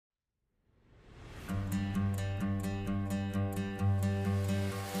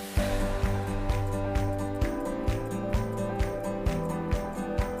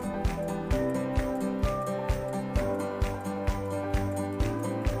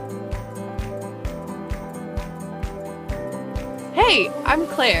Hey, I'm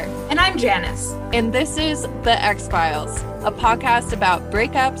Claire. And I'm Janice. And this is The X-Files, a podcast about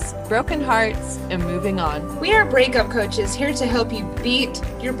breakups, broken hearts, and moving on. We are breakup coaches here to help you beat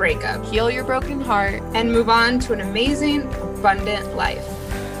your breakup, Heal your broken heart, and move on to an amazing, abundant life.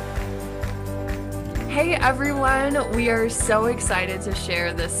 Hey everyone, we are so excited to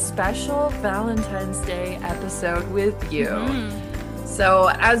share this special Valentine's Day episode with you. So,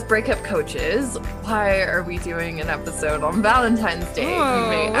 as breakup coaches, why are we doing an episode on Valentine's Day? Oh, you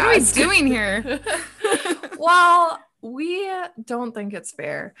may what are we ask. doing here? Well, we don't think it's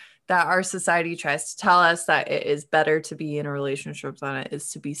fair that our society tries to tell us that it is better to be in a relationship than it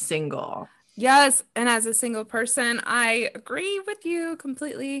is to be single. Yes, and as a single person, I agree with you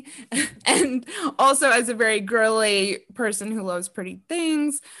completely. And also as a very girly person who loves pretty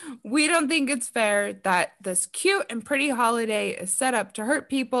things, we don't think it's fair that this cute and pretty holiday is set up to hurt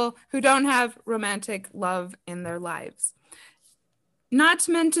people who don't have romantic love in their lives. Not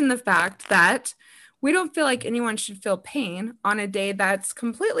to mention the fact that we don't feel like anyone should feel pain on a day that's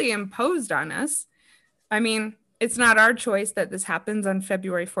completely imposed on us. I mean, it's not our choice that this happens on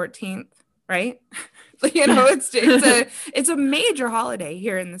February 14th. Right? You know, it's a major holiday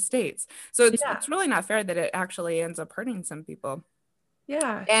here in the States. So it's really not fair that it actually ends up hurting some people.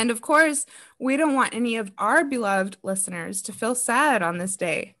 Yeah. And of course, we don't want any of our beloved listeners to feel sad on this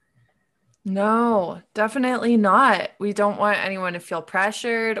day. No, definitely not. We don't want anyone to feel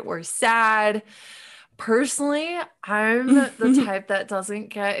pressured or sad. Personally, I'm the type that doesn't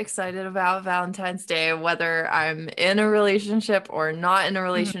get excited about Valentine's Day, whether I'm in a relationship or not in a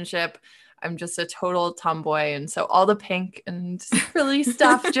relationship. I'm just a total tomboy. And so all the pink and frilly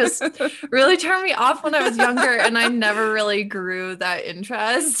stuff just really turned me off when I was younger. And I never really grew that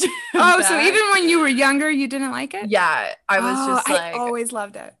interest. So even when you were younger, you didn't like it? Yeah. I was just like, I always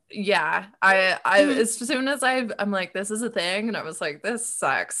loved it. Yeah. I as soon as I'm like, this is a thing. And I was like, this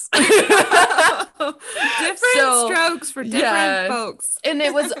sucks. Different strokes for different folks. And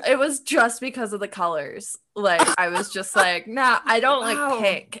it was just because of the colors. Like I was just like, nah, I don't like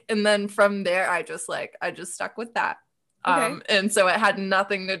pink. And then from there, I just stuck with that. Okay. And so it had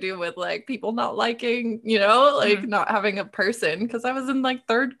nothing to do with like people not liking, you know, like not having a person. Cause I was in like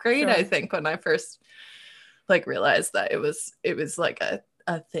third grade, I think, when I first like realized that it was like a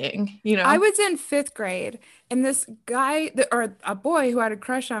thing, you know. I was in 5th grade and this guy or a boy who had a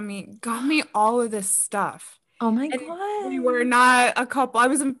crush on me got me all of this stuff. Oh my God. God. We were not a couple. I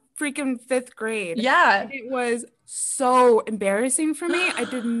was in freaking 5th grade. Yeah. And it was so embarrassing for me. I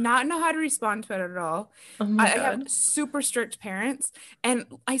did not know how to respond to it at all. Oh my God. I have super strict parents. And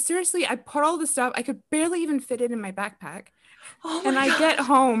I put all the stuff, I could barely even fit it in my backpack. Oh my and I God. get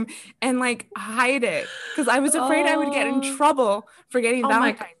home and like hide it because I was afraid I would get in trouble for getting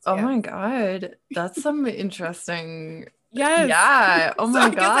Valentine's gifts. Oh my God. That's some interesting. Yes. Yeah. Oh my I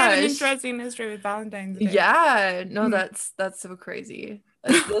guess I have an gosh. interesting history with Valentine's Day. Yeah. No, that's so crazy.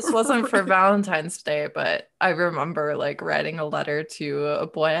 This wasn't for Valentine's Day, but I remember like writing a letter to a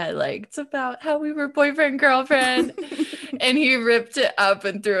boy I liked about how we were boyfriend, girlfriend. And he ripped it up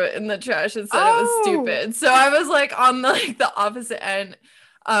and threw it in the trash and said it was stupid. So I was like on the opposite end.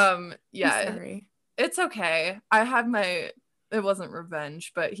 Yeah. I'm sorry. It's okay. It wasn't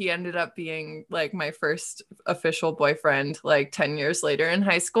revenge, but he ended up being like my first official boyfriend like 10 years later in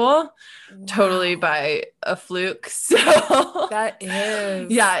high school, totally by a fluke. So that is.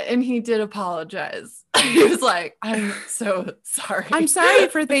 Yeah. And he did apologize. He was like, I'm so sorry. I'm sorry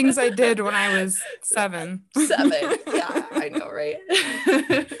for things I did when I was 7. 7. Yeah, I know, right?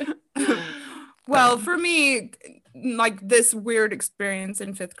 Well, for me, like this weird experience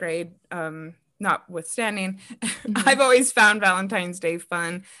in 5th grade, notwithstanding, I've always found Valentine's Day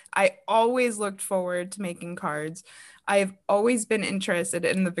fun. I always looked forward to making cards. I've always been interested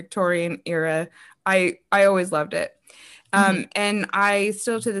in the Victorian era. I always loved it. And I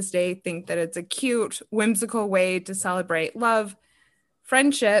still to this day think that it's a cute, whimsical way to celebrate love,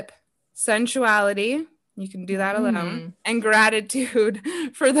 friendship, sensuality. You can do that alone, and gratitude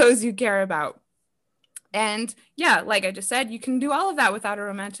for those you care about. And yeah, like I just said, you can do all of that without a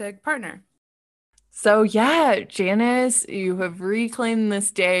romantic partner. So yeah, Janice, you have reclaimed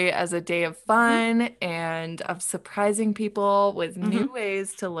this day as a day of fun and of surprising people with new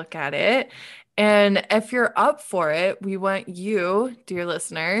ways to look at it. And if you're up for it, we want you, dear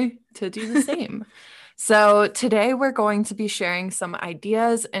listener, to do the same. So today we're going to be sharing some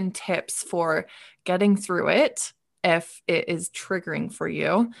ideas and tips for getting through it if it is triggering for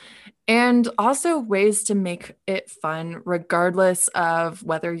you, and also ways to make it fun regardless of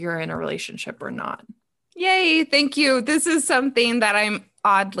whether you're in a relationship or not. Yay, thank you. This is something that I'm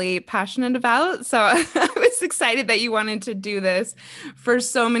oddly passionate about. So I was excited that you wanted to do this. For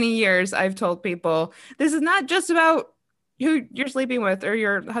so many years, I've told people this is not just about who you're sleeping with or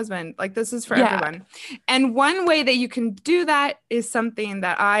your husband. Like, this is for Yeah. everyone. And one way that you can do that is something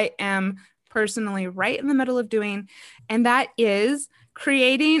that I am personally right in the middle of doing, and that is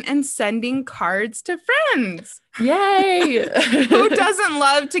creating and sending cards to friends. Yay. Who doesn't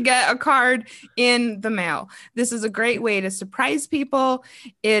love to get a card in the mail? This is a great way to surprise people.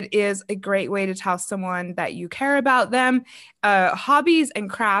 It is a great way to tell someone that you care about them. Hobbies and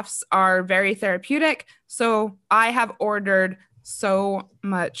crafts are very therapeutic. So I have ordered so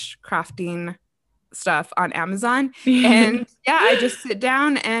much crafting stuff on Amazon. And yeah, I just sit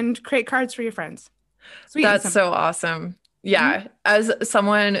down and create cards for your friends. Sweet and That's simple. so awesome. Mhm. Yeah. As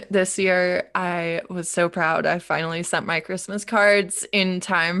someone this year, I was so proud. I finally sent my Christmas cards in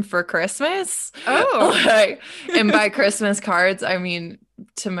time for Christmas. Oh. Like, and by Christmas cards, I mean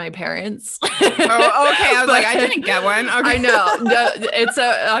to my parents. Oh, okay. I was like, But I didn't get one. I Okay. know. No,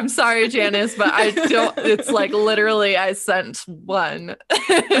 I'm sorry, Janice, but I don't, it's like literally I sent one.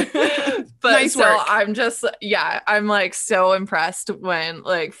 But Nice so work. I'm just, yeah, I'm like so impressed when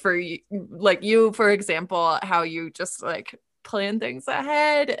like for you, like you, for example, how you just like plan things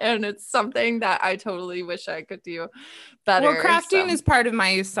ahead. And it's something that I totally wish I could do Well, better. crafting So is part of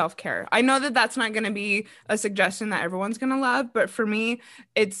my self-care. I know that that's not going to be a suggestion that everyone's going to love, but for me,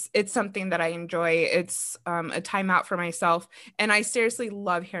 it's something that I enjoy. It's a time out for myself, and I seriously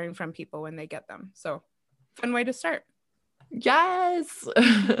love hearing from people when they get them. So, fun way to start. yes.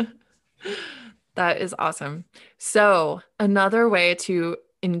 That is awesome. So, another way to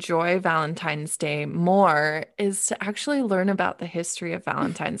enjoy Valentine's Day more is to actually learn about the history of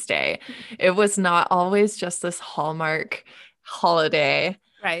Valentine's Day. It was not always just this Hallmark holiday.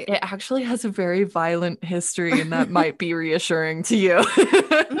 Right. It actually has a very violent history, and that might be reassuring to you.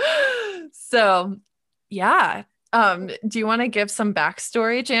 So, yeah. Do you want to give some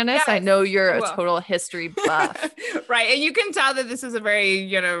backstory, Janice? I Yes, know you're I a will. total history buff. Right. And you can tell that this is a very,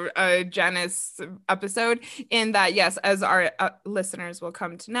 Janice episode in that, yes, as our listeners will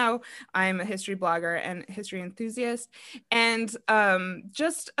come to know, I'm a history blogger and history enthusiast. And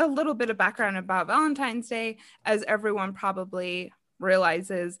just a little bit of background about Valentine's Day, as everyone probably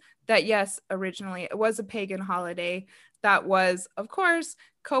realizes that, yes, originally it was a pagan holiday that was, of course,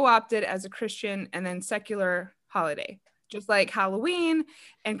 co-opted as a Christian and then secular holiday, just like Halloween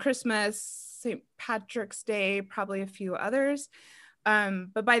and Christmas, St. Patrick's Day, probably a few others.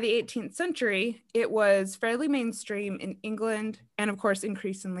 But by the 18th century, it was fairly mainstream in England and, of course,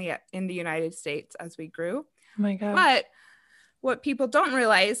 increasingly in the United States as we grew. Oh my God. But what people don't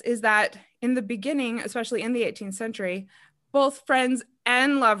realize is that in the beginning, especially in the 18th century, both friends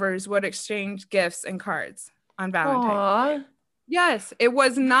and lovers would exchange gifts and cards on Valentine's. Aw. Yes, it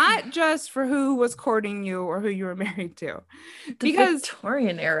was not just for who was courting you or who you were married to, The because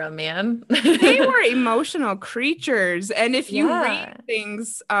Victorian era, man. they were emotional creatures. And if you read Yeah.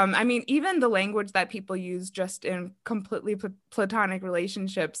 things, I mean, even the language that people use just in completely platonic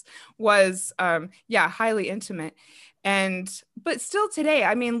relationships was, yeah, highly intimate. But still today,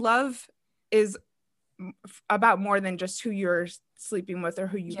 I mean, love is about more than just who you're sleeping with or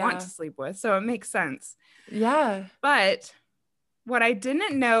who you want to Yeah. sleep with. So it makes sense. Yeah. But what I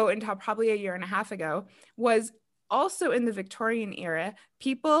didn't know until probably a year and a half ago was also in the Victorian era,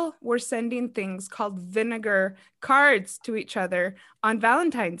 people were sending things called vinegar cards to each other on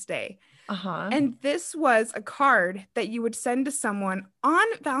Valentine's Day. Uh-huh. And this was a card that you would send to someone on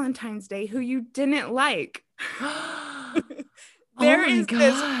Valentine's Day who you didn't like. Oh There my is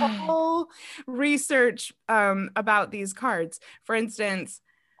this God. whole research about these cards. For instance,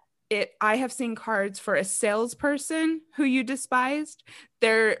 I have seen cards for a salesperson who you despised.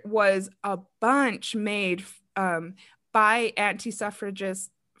 There was a bunch made by anti-suffragists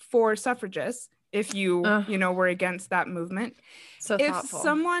for suffragists, if Uh, were against that movement. so If thoughtful.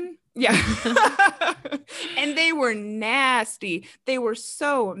 someone, yeah. And they were nasty. They were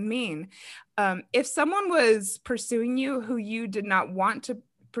so mean. If someone was pursuing you who you did not want to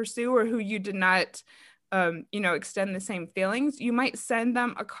pursue or who you did not extend the same feelings, you might send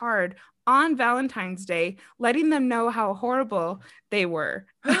them a card on Valentine's Day, letting them know how horrible they were.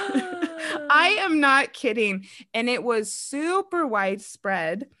 I am not kidding. And it was super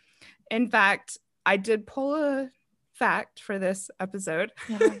widespread. In fact, I did pull a fact for this episode.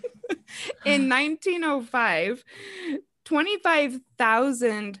 Yeah. In 1905,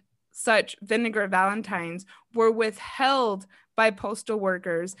 25,000 such vinegar valentines were withheld by postal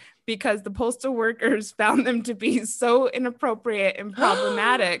workers because the postal workers found them to be so inappropriate and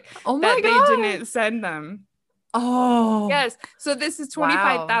problematic Oh my that they God. didn't send them. Oh, Yes. So this is wow.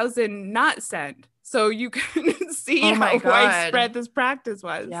 25,000 not sent. so you can see Oh my how God. widespread this practice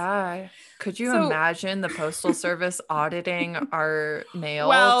was. Yeah. Could you So, imagine the Postal Service auditing our mail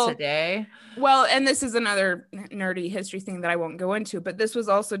well, today? and this is another nerdy history thing that I won't go into, but this was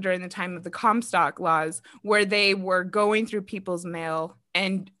also during the time of the Comstock laws, where they were going through people's mail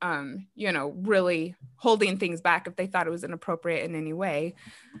and, really holding things back if they thought it was inappropriate in any way.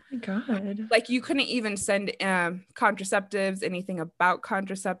 Oh my God. Like you couldn't even send contraceptives, anything about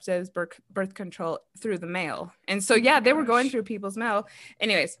contraceptives, birth control through the mail. And so, Oh my yeah, they were going gosh. through people's mail.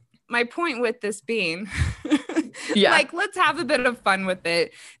 Anyways, my point with this being, Yeah. like, let's have a bit of fun with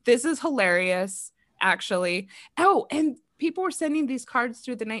it. This is hilarious, actually. Oh, and people were sending these cards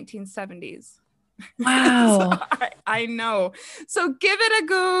through the 1970s. So Wow. I know. So give it a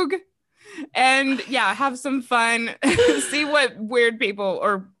goog and yeah, have some fun. See what weird people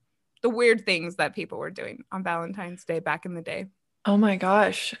or the weird things that people were doing on Valentine's Day back in the day. Oh my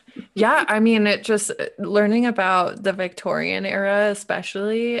gosh. Yeah, I mean, it just learning about the Victorian era,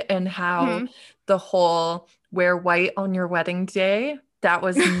 especially, and how Mm-hmm. the whole wear white on your wedding day, that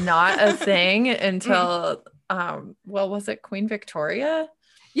was not a thing Mm. until, well, was it Queen Victoria?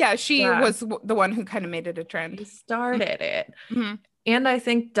 Yeah, she Yeah, was the one who kind of made it a trend. she started it. Mm-hmm. And I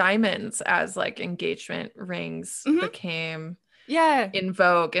think diamonds as like engagement rings Mm-hmm. became Yeah. in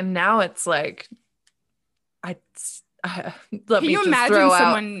vogue. And now it's like, I, let Can me you just imagine throw out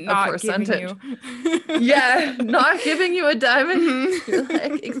someone a not giving percentage. you? Yeah, not giving you a diamond. You're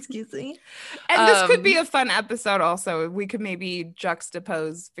like, Mhm. excuse me. And this could be Um, a fun episode also. We could maybe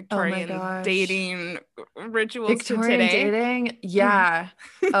juxtapose oh my Victorian gosh. dating rituals to Victorian today. dating? Yeah.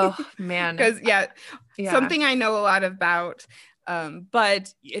 Oh man. Because yeah, Yeah. something I know a lot about.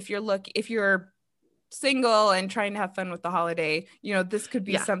 But if you're single and trying to have fun with the holiday, this could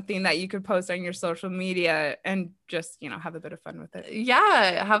be Yeah. something that you could post on your social media and just, have a bit of fun with it.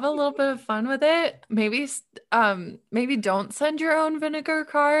 Yeah, have a little bit of fun with it. Maybe don't send your own vinegar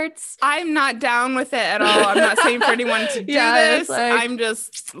cards. I'm not down with it at all. I'm not saying for anyone to do Yeah, it's this. like, I'm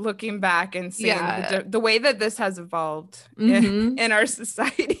just looking back and seeing yeah. the way that this has evolved Mm-hmm. in our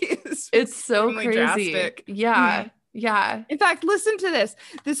society is It's so extremely crazy. drastic. Mhm. Yeah. Yeah. In fact, listen to this.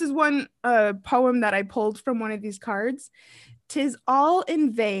 This is one poem that I pulled from one of these cards. "'Tis all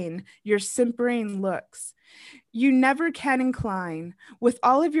in vain, your simpering looks. You never can incline, with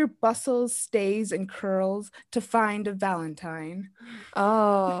all of your bustles, stays, and curls, to find a Valentine."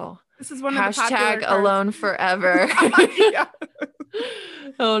 Oh. This is one of the popular Hashtag cards. alone forever. Yeah.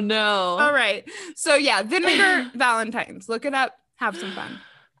 Oh All no. right. So, yeah, vinegar Valentines. Look it up. Have some fun.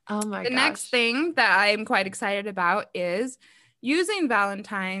 Oh my The next gosh. thing that I'm quite excited about is using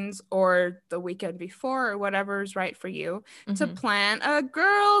Valentine's or the weekend before or whatever's right for you to Hmm. plan a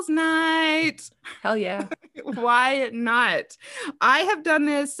girls' night. Hell yeah. Why not? I have done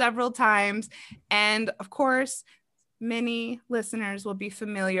this several times. And of course, many listeners will be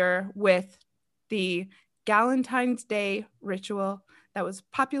familiar with the Galentine's Day ritual that was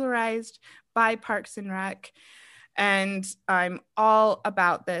popularized by Parks and Rec. And I'm all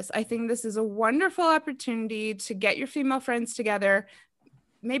about this. I think this is a wonderful opportunity to get your female friends together,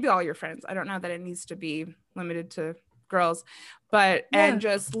 maybe all your friends. I don't know that it needs to be limited to girls, and Yeah.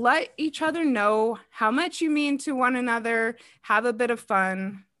 just let each other know how much you mean to one another, have a bit of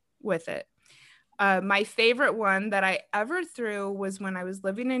fun with it. My favorite one that I ever threw was when I was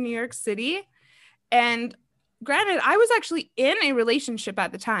living in New York City. And granted, I was actually in a relationship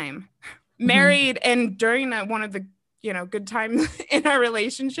at the time, Hmm. married, and during one of the good times in our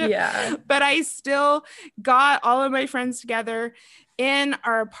relationship, Yeah. but I still got all of my friends together in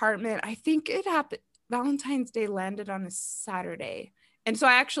our apartment. I think it happened, Valentine's Day landed on a Saturday, and so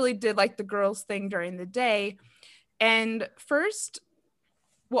I actually did like the girls thing during the day. And first,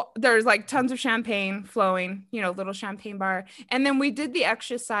 well, there's like tons of champagne flowing, little champagne bar. And then we did the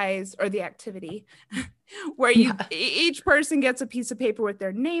exercise or the activity where Yeah. each person gets a piece of paper with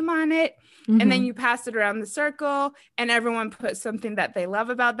their name on it. And then Hmm. you pass it around the circle and everyone puts something that they love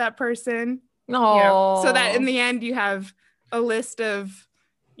about that person, so that in Oh. the end you have a list of,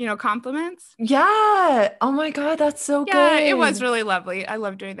 compliments. Yeah. Oh my God, that's so Yeah, it was good. really lovely. I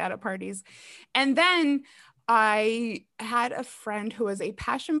love doing that at parties. And then I had a friend who was a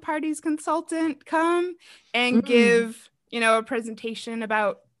passion parties consultant come and Mm. give, a presentation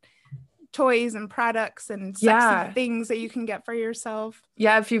about toys and products and sexy Yeah. things that you can get for yourself.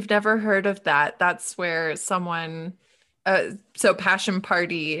 Yeah, if you've never heard of that, that's where someone so Passion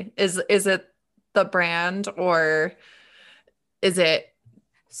Party is it the brand or is it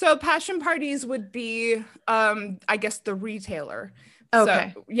So passion parties would be, I guess, the retailer. So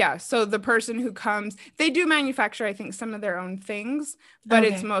Okay. yeah, so the person who comes, they do manufacture, I think, some of their own things, but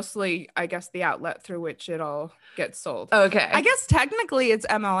it's Okay. mostly, I guess, the outlet through which it all gets sold. I Okay. guess technically it's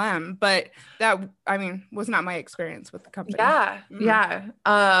MLM, but that, I mean, was not my experience with the company. Yeah. Mhm.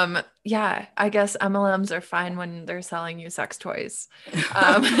 Yeah. Yeah, I guess MLMs are fine when they're selling you sex toys.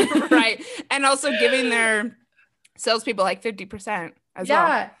 Um Right. And also giving their salespeople like 50% as well.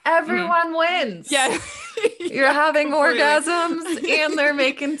 yeah, Mhm. everyone wins. Yeah. You're Yeah, having completely. orgasms and they're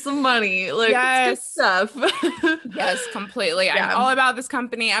making some money. Like it's good Yes. stuff. Yes, completely. I'm Yeah. all about this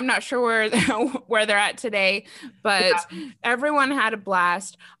company. I'm not sure where where they're at today, but Yeah. everyone had a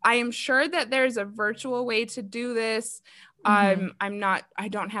blast. I am sure that there's a virtual way to do this. Hmm. I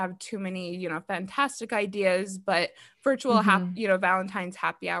don't have too many, fantastic ideas, but virtual Hmm. Valentine's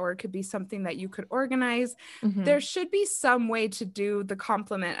happy hour could be something that you could organize. There Hmm. should be some way to do the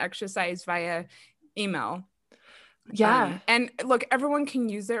compliment exercise via email. Yeah. And look, everyone can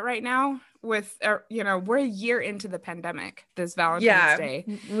use it right now with, we're a year into the pandemic, this Valentine's Yeah. Day.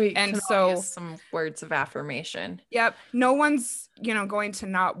 We And can all use so, some words of affirmation. yep, no one's, going to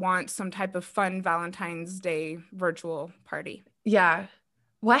not want some type of fun Valentine's Day virtual party. Yeah.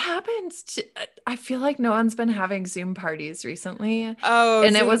 What happens to, I feel like no one's been having Zoom parties recently. Oh,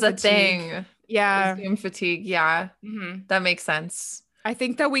 And it Zoom was a fatigue. thing. Yeah. Zoom fatigue. Yeah. Hmm. That makes sense. I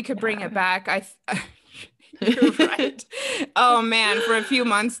think that we could bring it Yeah. back. You're right. Oh man, for a few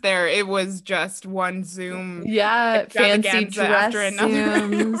months there, it was just one Zoom Yeah, fancy extravaganza after dress another.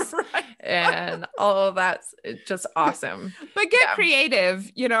 Zooms Right. and all of that's just awesome. But get Yeah.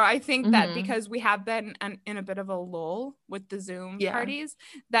 creative. I think that Hmm. because we have been in a bit of a lull with the Zoom Yeah. parties,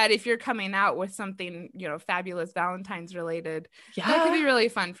 that if you're coming out with something, fabulous Valentine's related, that could Yeah. be really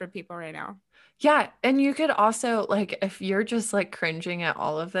fun for people right now. Yeah. And you could also, like, if you're just like cringing at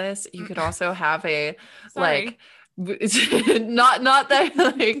all of this, you Mm, could also have a like, sorry. not that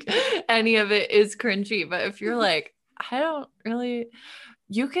like any of it is cringy, but if you're like, I don't really,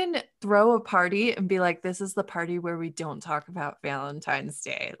 you can throw a party and be like, this is the party where we don't talk about Valentine's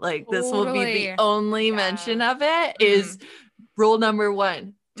Day. Like, this will be the Totally. only mention Yeah. of it is Hmm. rule number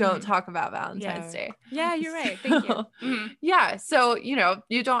one. Don't Hmm. talk about Valentine's Yeah. Day. Yeah, you're right. Thank you. So, Hmm. yeah. So,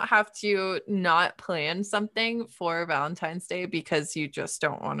 you don't have to not plan something for Valentine's Day because you just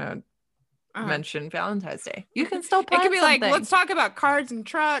don't want to Uh-huh. mention Valentine's Day. You can still It could plan be like, something. let's talk about cars and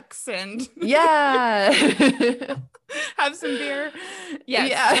trucks and Yeah. have some beer. Yes,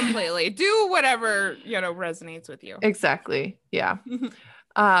 Yeah. completely. Do whatever, resonates with you. Exactly. Yeah.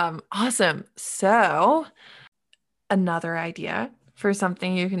 Awesome. So, another idea for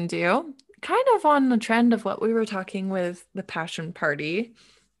something you can do, kind of on the trend of what we were talking with the passion party,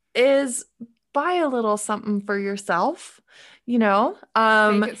 is buy a little something for yourself, you know?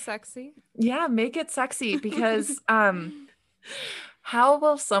 Make it sexy. Yeah, make it sexy because how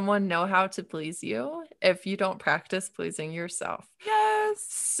will someone know how to please you if you don't practice pleasing yourself? Yes.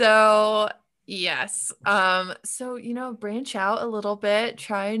 So, yes. So, branch out a little bit,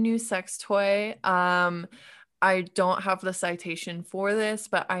 try a new sex toy. I don't have the citation for this,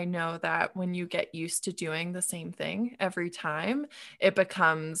 but I know that when you get used to doing the same thing every time, it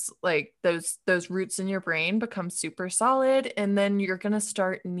becomes like those roots in your brain become super solid, and then you're going to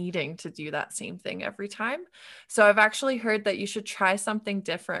start needing to do that same thing every time. So I've actually heard that you should try something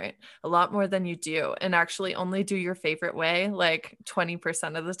different a lot more than you do and actually only do your favorite way like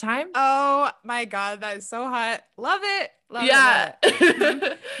 20% of the time. Oh my God, that is so hot. Love it. Love it. Love Yeah.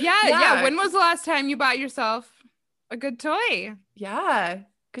 it. Hmm. Yeah, yeah. Yeah. When was the last time you bought yourself a good toy? Yeah.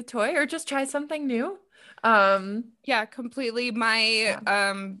 Good toy or just try something new. Um, Yeah, completely. My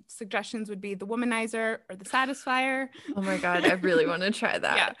yeah. suggestions would be the womanizer or the satisfier. Oh my God, I really want to try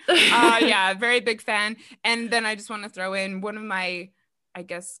Yeah. that. Yeah, very big fan. And then I just want to throw in one of my, I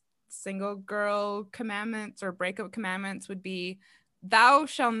guess, single girl commandments or breakup commandments would be thou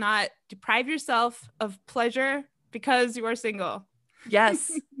shall not deprive yourself of pleasure because you are single.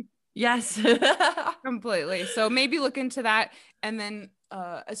 Yes. Yes. Completely. So maybe look into that. And then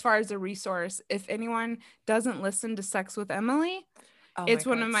as far as a resource, if anyone doesn't listen to Sex with Emily, Oh my it's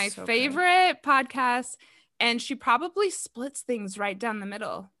one God, of my so good. favorite podcasts. And she probably splits things right down the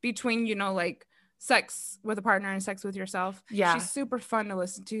middle between, like sex with a partner and sex with yourself. Yeah. She's super fun to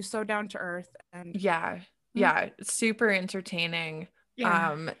listen to, so down to earth. And Yeah. mm, Yeah. Super entertaining.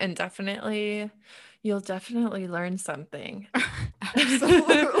 yeah, And you'll definitely learn something.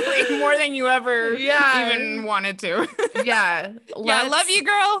 absolutely. More than you ever Yeah. even wanted to. Yeah. Yeah, love you,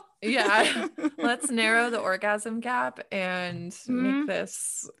 girl. Yeah. Let's narrow the orgasm gap and make Mhm.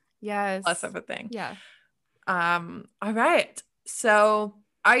 this less Yes. of a thing. Yeah. All right. So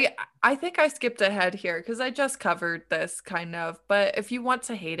I think I skipped ahead here because I just covered this kind of, but if you want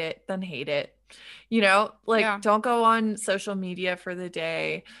to hate it, then hate it. Like Yeah. don't go on social media for the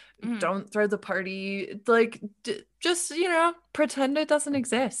day. Mhm. Don't throw the party. Like just, pretend it doesn't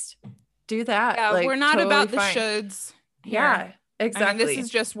exist. Do that. Yeah, we're Like not totally about the fine. shoulds here. Yeah, I mean, this is exactly.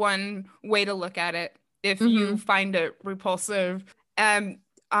 just one way to look at it. If you Hmm. find it repulsive, um,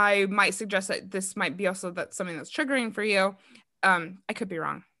 I might suggest that this might be also that something that's triggering for you. I could be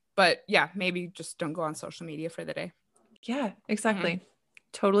wrong, but yeah, maybe just don't go on social media for the day. Yeah, Mhm. exactly.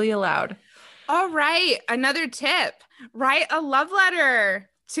 Totally allowed. All right, another tip. Write a love letter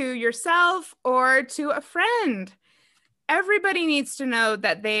to yourself or to a friend. Everybody needs to know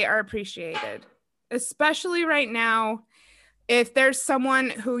that they are appreciated, especially right now. If there's someone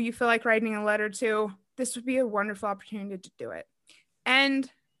who you feel like writing a letter to, this would be a wonderful opportunity to do it. And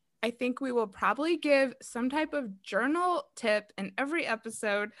I think we will probably give some type of journal tip in every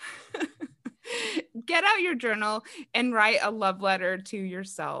episode. Get out your journal and write a love letter to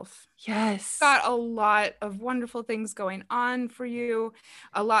yourself. Yes. Got a lot of wonderful things going on for you,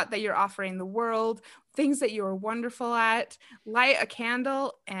 a lot that you're offering the world, things that you are wonderful at. Light a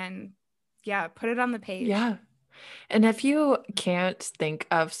candle and yeah, put it on the page. Yeah. And if you can't think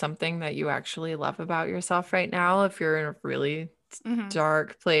of something that you actually love about yourself right now, if you're in a really Mm-hmm.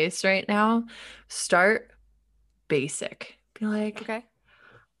 dark place right now, start basic. Be like, Okay.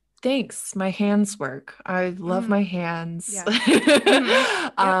 thanks, my hands work. I love my Mm, hands. yeah.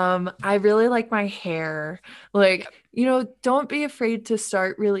 Mm-hmm. Yep. I really like my hair. Like, Yep. don't be afraid to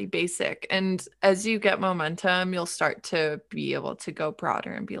start really basic. And as you get momentum, you'll start to be able to go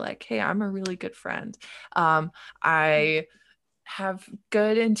broader and be like, hey, I'm a really good friend. I have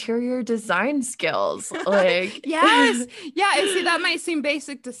good interior design skills. Like, Yes. Yeah. And see, that might seem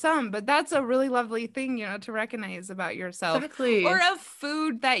basic to some, but that's a really lovely thing, to recognize about yourself or exactly. a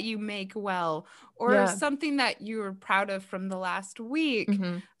food that you make well or Yeah. something that you're proud of from the last week.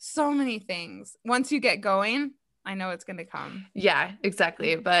 Hmm. So many things. Once you get going, I know it's going to come. Yeah,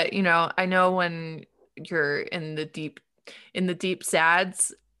 exactly. But I know when you're in the deep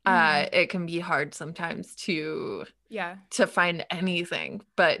sads, Mm, it can be hard sometimes yeah. to find anything.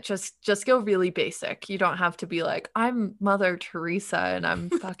 But just go really basic. You don't have to be like, I'm Mother Teresa and I'm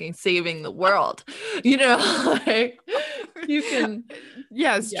fucking saving the world. Like you can,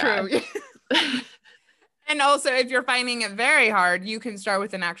 Yes, yeah. true. And also, if you're finding it very hard, you can start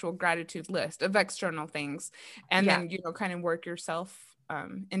with an actual gratitude list of external things and Yeah. then, kind of work yourself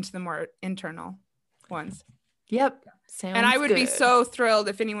into the more internal ones. Yep. And I Sounds would be good. so thrilled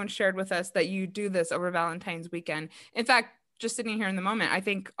if anyone shared with us that you do this over Valentine's weekend. In fact, just sitting here in the moment, I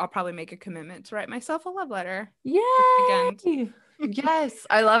think I'll probably make a commitment to write myself a love letter this weekend. Yay! Yes,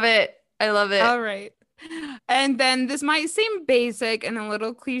 I love it. I love it. All right. And then this might seem basic and a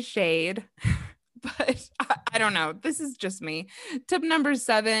little cliched, but I don't know. This is just me. Tip number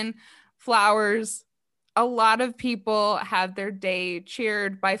 7, flowers. A lot of people have their day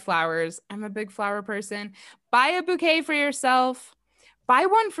cheered by flowers. I'm a big flower person. Buy a bouquet for yourself, buy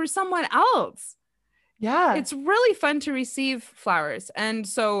one for someone else. Yeah. It's really fun to receive flowers. And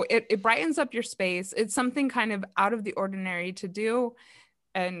so it brightens up your space. It's something kind of out of the ordinary to do.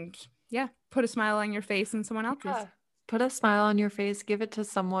 And yeah, put a smile on your face and someone else's. Yeah. Put a smile on your face, give it to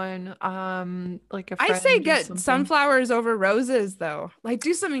someone, like a I say friend or get something. sunflowers over roses though. Like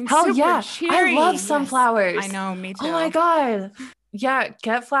do something Hell super yeah. I cheery. love Yes. I sunflowers. know, me Oh my too. God. Yeah,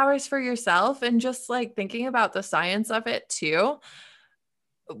 get flowers for yourself and just like thinking about the science of it too.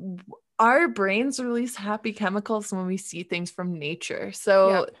 Our brains release happy chemicals when we see things from nature. So,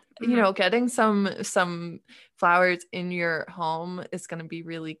 Yep. Hmm. getting some flowers in your home is going to be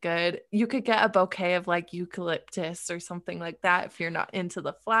really good. You could get a bouquet of like eucalyptus or something like that if you're not into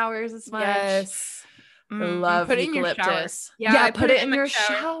the flowers as much. Yes. I love Put it in your shower. eucalyptus. Yeah, Yeah, I put put it it in in my your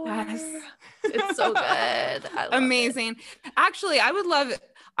shower. shower. Yes. It's so good. I love it. Amazing. Actually, I would love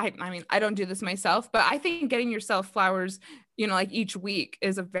I mean, I don't do this myself, but I think getting yourself flowers, like each week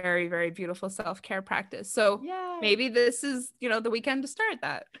is a very, very beautiful self-care practice. So Yeah. maybe this is, the weekend to start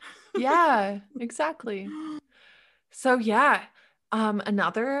that. Yeah, exactly. So yeah,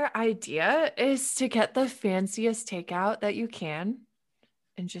 another idea is to get the fanciest takeout that you can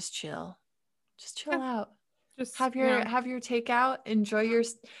and just chill. Just chill Yeah, out. just, Have your takeout, enjoy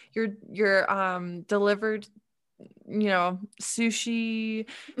your delivered, sushi,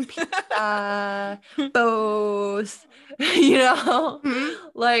 both, Mhm.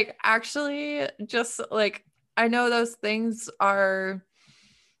 like actually just like I know those things are,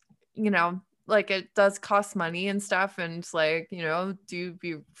 like it does cost money and stuff and like, do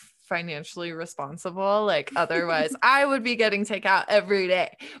be financially responsible. Like otherwise I would be getting takeout every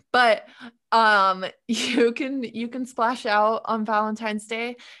day. But you can splash out on Valentine's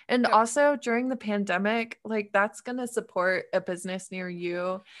Day. And Yep. also during the pandemic, like that's going to support a business near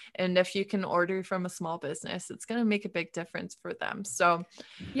you. And if you can order from a small business, it's going to make a big difference for them. So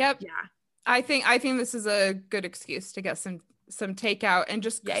Yep. yeah. I think this is a good excuse to get some takeout and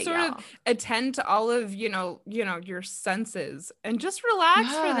just Yeah, sort of yeah. attend to all of, your senses and just relax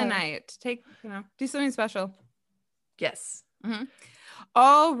for the Yeah. night. Do something special. Yes. Mhm.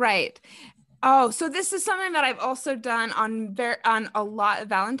 All right. Oh, so this is something that I've also done on a lot of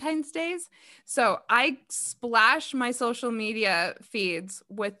Valentine's days. So I splash my social media feeds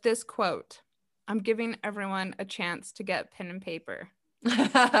with this quote. I'm giving everyone a chance to get pen and paper.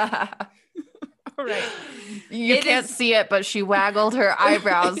 All right. You It can't is see it, but she waggled her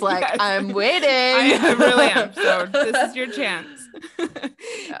eyebrows like, yes, I'm waiting. I really am. So this is your chance.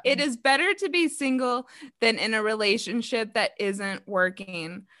 Yeah. It is better to be single than in a relationship that isn't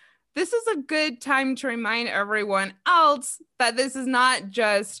working. This is a good time to remind everyone else that this is not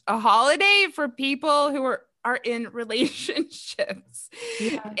just a holiday for people who are in relationships.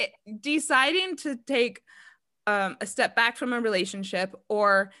 Yeah. Deciding to take a step back from a relationship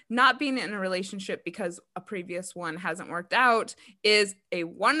or not being in a relationship because a previous one hasn't worked out is a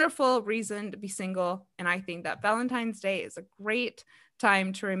wonderful reason to be single. And I think that Valentine's Day is a great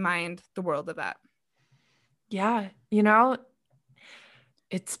time to remind the world of that. Yeah.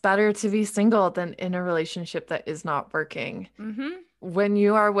 It's better to be single than in a relationship that is not working. Mm-hmm. When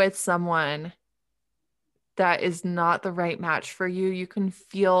you are with someone that is not the right match for you, you can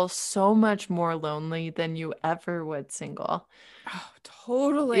feel so much more lonely than you ever would single. Oh,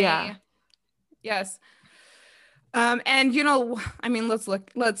 totally. Yeah. Yes. And I mean, let's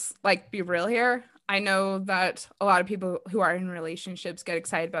like be real here. I know that a lot of people who are in relationships get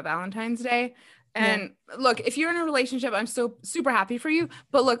excited about Valentine's Day. Yeah. And look, if you're in a relationship, I'm so super happy for you.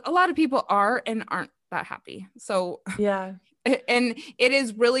 But look, a lot of people are and aren't that happy. So, Yeah. and it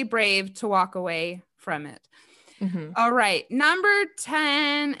is really brave to walk away from it. Hmm. All right, number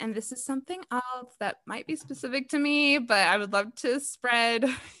 10, and this is something else that might be specific to me, but I would love to spread,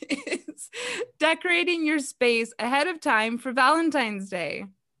 is decorating your space ahead of time for Valentine's Day.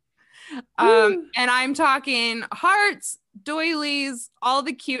 Woo. And I'm talking hearts, doilies, all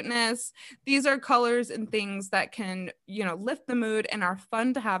the cuteness. These are colors and things that can, lift the mood and are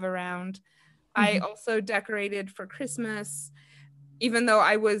fun to have around. I Mhm. also decorated for Christmas even though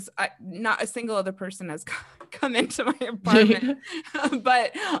I was not a single other person has come into my apartment,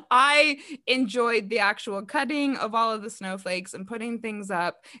 but I enjoyed the actual cutting of all of the snowflakes and putting things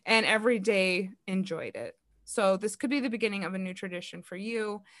up, and every day enjoyed it. So this could be the beginning of a new tradition for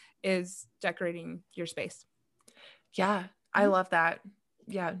you, is decorating your space. Yeah, I Mhm. love that.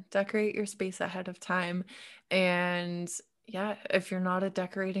 Yeah, decorate your space ahead of time. And yeah, if you're not a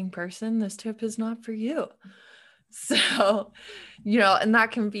decorating person, this tip is not for you. So, and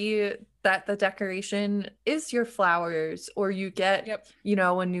that can be that the decoration is your flowers, or you get, Yep.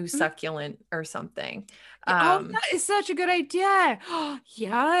 a new Mhm. succulent or something. Yeah, oh, Um, that is such a good idea.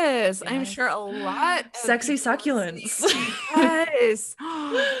 Yes, I'm yes. sure a lot of Sexy people succulents. listening. Yes.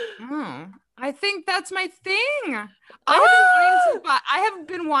 Oh, I think that's my thing. Ah! I have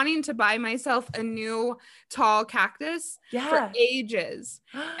been wanting to buy myself a new tall cactus for Yeah. ages.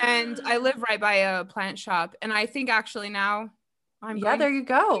 And I live right by a plant shop. And I think actually now I'm Yeah, going to there you take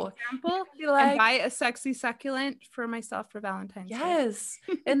the go. You example could be and like, buy a sexy succulent for myself for Valentine's Day. yes.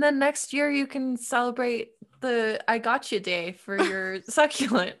 And then next year you can celebrate the I got you day for your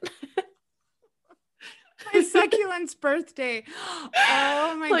succulent. My succulent's birthday.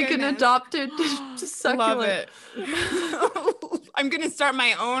 Oh my Like an goodness. adopted Love succulent. it. I'm going to start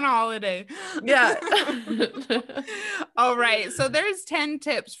my own holiday. Yeah. All right. So there's 10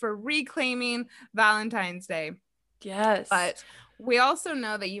 tips for reclaiming Valentine's Day. Yes. But we also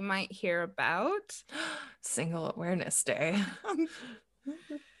know that you might hear about Single Awareness Day.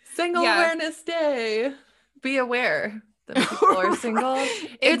 Single yeah. Awareness Day. Be aware that people are single.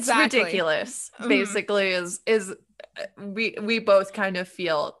 It's Exactly. ridiculous. Mhm. Basically is we both kind of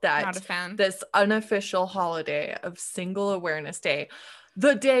feel Not a that fan. this unofficial holiday of Single Awareness Day,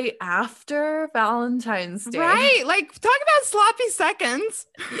 the day after Valentine's Day. Right. Like talk about sloppy seconds.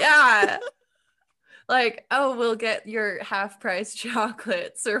 Yeah. Like, oh, we'll get your half price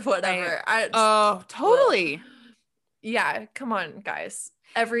chocolates or Right. whatever. I just, Oh, ugh. totally. Yeah, come on, guys.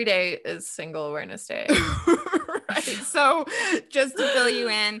 Every day is Single Awareness Day. Right. So just to fill you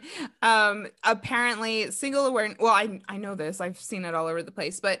in, apparently single awareness, well, I know this, I've seen it all over the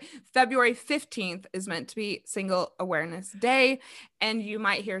place, but February 15th is meant to be Single Awareness Day. And you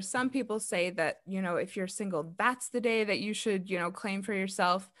might hear some people say that, if you're single, that's the day that you should, claim for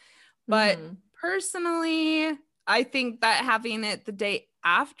yourself. But Hmm. personally, I think that having it the day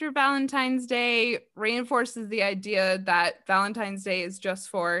after Valentine's Day reinforces the idea that Valentine's Day is just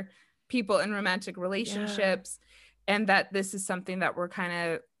for people in romantic Yeah. relationships, and that this is something that we're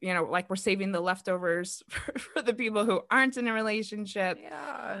kind of, like we're saving the leftovers for the people who aren't in a relationship.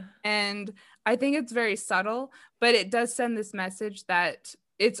 Yeah. And I think it's very subtle, but it does send this message that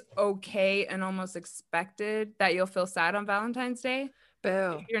it's okay and almost expected that you'll feel sad on Valentine's Day if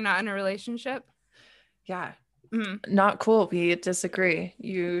Boo. you're not in a relationship. Yeah. Mhm. Not cool. We disagree.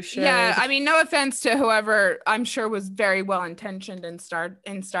 You Yeah, should. I mean, no offense to whoever I'm sure was very well intentioned and started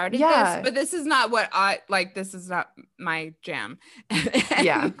this, Yeah. but this is not what I like. This is not my jam.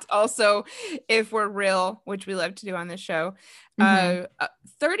 Yeah. And also, if we're real, which we love to do on this show, Hmm.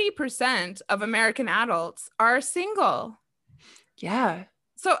 30% of American adults are single. Yeah.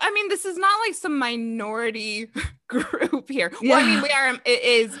 So, I mean, this is not like some minority group here. Well, I mean, Yeah. it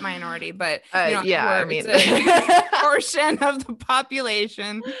is minority, but Yeah. I it's mean, a huge portion of the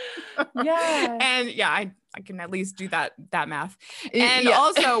population. yeah. And yeah, I can at least do that math. And Yeah.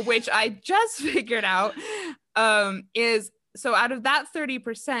 also, which I just figured out, is so out of that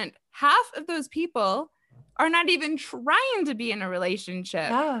 30%, half of those people are not even trying to be in a relationship.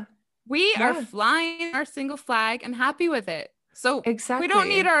 Yeah. We are Yeah. flying our single flag and happy with it. So we don't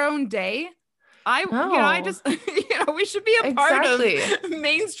need Exactly. our own day. I No. just, we should be a part of Exactly.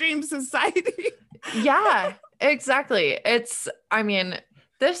 mainstream society. Yeah. Exactly. I mean,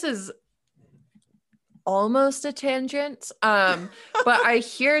 this is almost a tangent. But I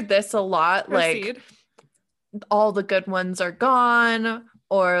hear this a lot, like Proceed. all the good ones are gone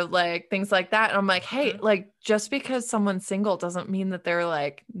or like things like that. And I'm like, hey, Mhm. like just because someone's single doesn't mean that they're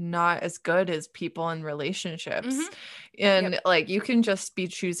like not as good as people in relationships. Mhm. And Yep. like you can just be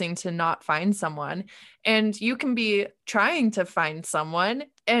choosing to not find someone, and you can be trying to find someone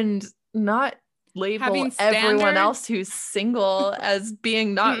and not label Having everyone standards. else who's single as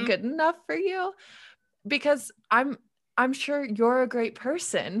being not Mhm. good enough for you, because I'm sure you're a great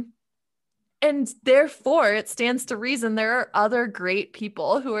person, and therefore, it stands to reason there are other great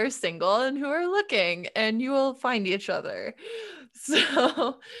people who are single and who are looking, and you will find each other. So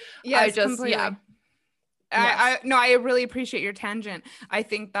I Yes, just, yeah, completely. yes. No, I really appreciate your tangent. I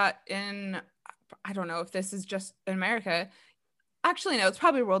think that I don't know if this is just in America. Actually, no, it's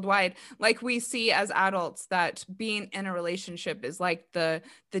probably worldwide. Like we see as adults that being in a relationship is like the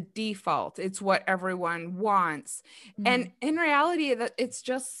default. It's what everyone wants. And Mhm. in reality, that it's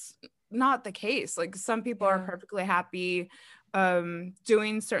just not the case. Like some people are Yeah. perfectly happy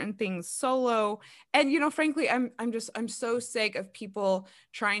doing certain things solo. And frankly, I'm so sick of people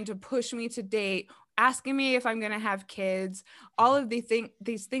trying to push me to date, asking me if I'm going to have kids, all of these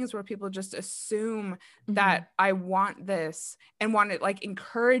things where people just assume Hmm. that I want this and want to like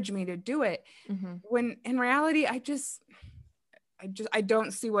encourage me to do it, Hmm. when in reality I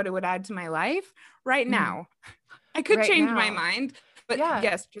don't see what it would add to my life right Hmm. now. I could Right change my now. mind, but Yeah.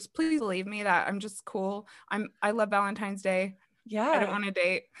 yes, just please believe me that I'm just cool. I love Valentine's Day. I don't Yeah. want to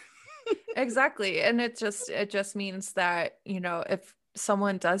date. Exactly. And it just means that, if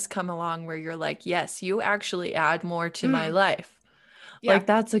someone does come along where you're like, yes, you actually add more to my Mhm. life, Yeah. like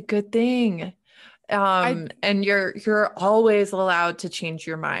that's a good thing. I And you're always allowed to change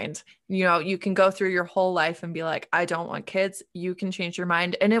your mind. You can go through your whole life and be like, I don't want kids. You can change your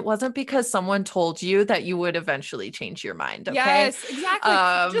mind, and it wasn't because someone told you that you would eventually change your mind. Okay. Yes, exactly.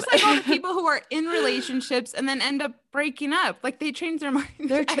 um Just like all the people who are in relationships and then end up breaking up, like they change their mind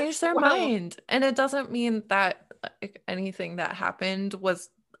they as changed their well. mind, and it doesn't mean that like, anything that happened was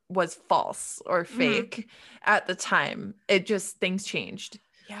false or Mhm. fake at the time. It just, things changed.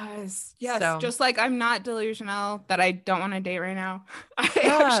 Yes, yes. So Just like I'm not delusional that I don't want to date right now. I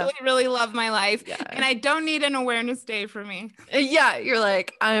yeah. actually really love my life Yeah. and I don't need an awareness day for me. Yeah, you're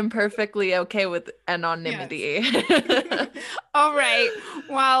like, I'm perfectly okay with Yes. anonymity. All right.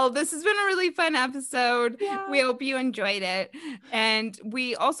 Well, this has been a really fun episode. Yeah. We hope you enjoyed it. And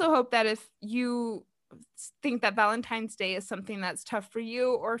we also hope that if you think that Valentine's Day is something that's tough for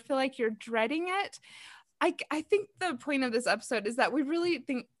you or feel like you're dreading it, I think the point of this episode is that we really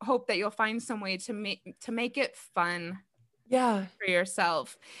hope that you'll find some way to make it fun Yeah. for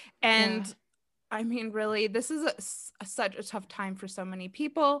yourself. Yeah. And I mean, really, this is such a tough time for so many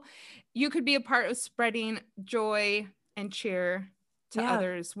people. You could be a part of spreading joy and cheer to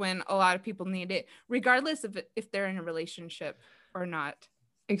others when a lot of people need it, regardless of if they're in a relationship or not.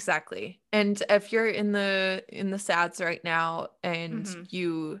 Exactly. And if you're in the sads right now and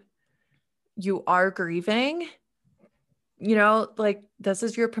you are grieving, you know, like this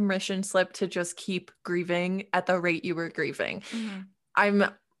is your permission slip to just keep grieving at the rate you were grieving.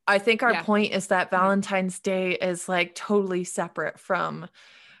 I think our point is that Valentine's Day is like totally separate from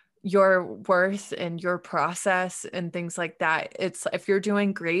your worth and your process and things like that. It's if you're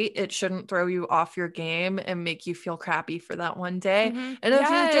doing great, it shouldn't throw you off your game and make you feel crappy for that one day. And if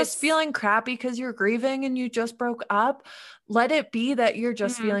you're just feeling crappy because you're grieving and you just broke up, let it be that you're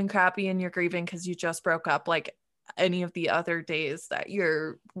just feeling crappy and you're grieving because you just broke up, like any of the other days that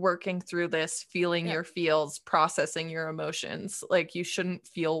you're working through this, feeling your feels, processing your emotions. Like you shouldn't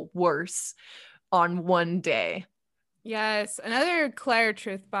feel worse on one day. Yes, another Claire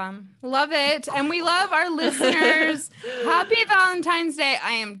truth bomb. Love it. And we love our listeners. Happy Valentine's Day.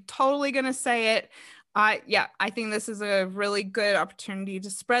 I am totally going to say it. I think this is a really good opportunity to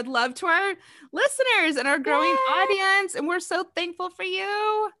spread love to our listeners and our growing audience. And we're so thankful for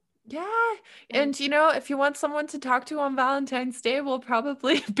you. Yeah. And, you know, if you want someone to talk to on Valentine's Day, we'll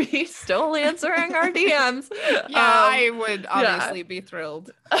probably be still answering our DMs. I would obviously be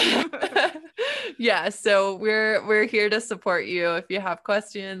thrilled. Yeah. So we're here to support you. If you have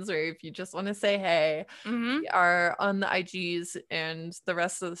questions or if you just want to say hey, we are on the IGs and the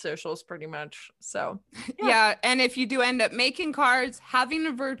rest of the socials pretty much. So yeah. And if you do end up making cards, having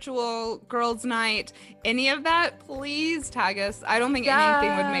a virtual girls' night, any of that, please tag us. I don't think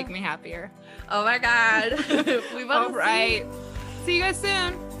anything would make me happier. Oh my God. We will. All right. See you guys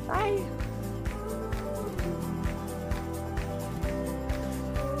soon. Bye.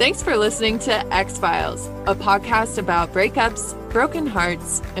 Thanks for listening to X-Files, a podcast about breakups, broken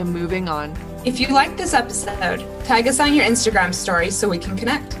hearts, and moving on. If you liked this episode, tag us on your Instagram story so we can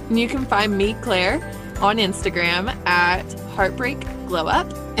connect. And you can find me, Claire, on Instagram at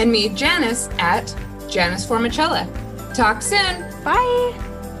HeartbreakGlowUp. And me, Janice, at Janice Formicella. Talk soon. Bye.